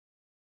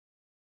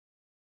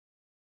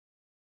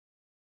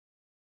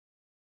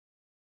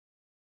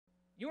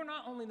You are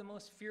not only the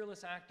most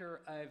fearless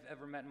actor I've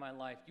ever met in my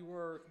life, you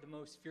are the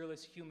most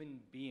fearless human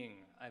being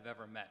I've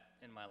ever met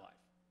in my life.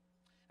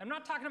 I'm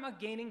not talking about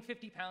gaining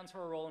 50 pounds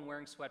for a role and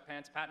wearing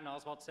sweatpants. Patton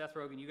Oswalt, Seth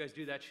Rogen, you guys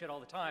do that shit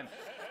all the time.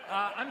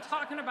 I'm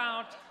talking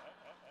about...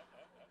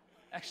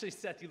 Actually,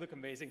 Seth, you look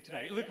amazing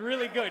tonight. You look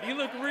really good. You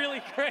look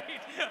really great.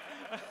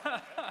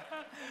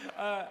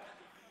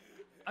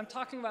 I'm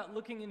talking about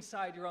looking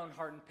inside your own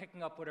heart and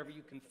picking up whatever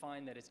you can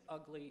find that is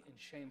ugly and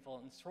shameful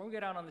and throwing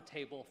it out on the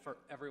table for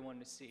everyone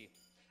to see.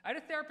 I had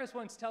a therapist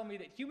once tell me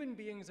that human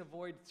beings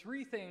avoid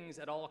 3 things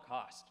at all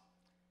cost: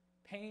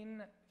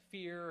 pain,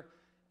 fear,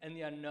 and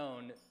the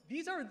unknown.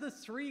 These are the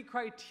 3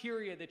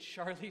 criteria that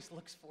Charlize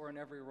looks for in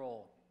every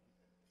role.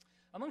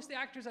 Amongst the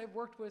actors I've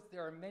worked with,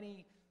 there are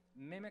many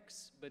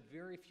mimics, but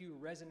very few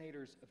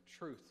resonators of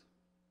truth.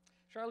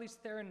 Charlize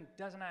Theron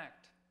doesn't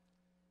act.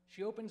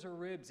 She opens her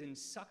ribs and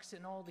sucks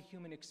in all the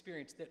human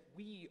experience that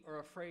we are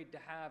afraid to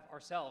have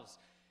ourselves.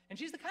 And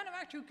she's the kind of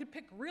actor who could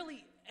pick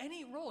really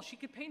any role. She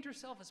could paint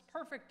herself as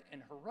perfect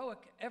and heroic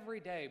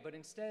every day, but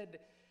instead,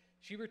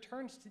 she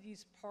returns to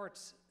these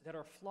parts that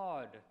are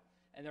flawed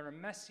and that are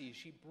messy.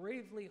 She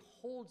bravely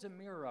holds a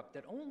mirror up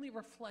that only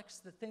reflects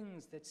the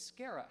things that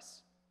scare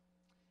us.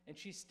 And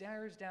she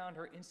stares down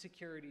her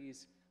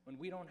insecurities when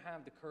we don't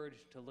have the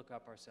courage to look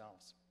up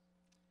ourselves.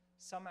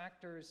 Some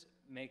actors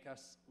make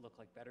us look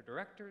like better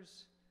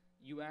directors.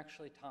 You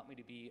actually taught me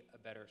to be a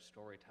better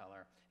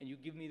storyteller, and you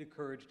give me the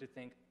courage to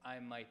think I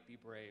might be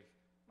brave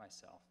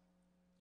myself.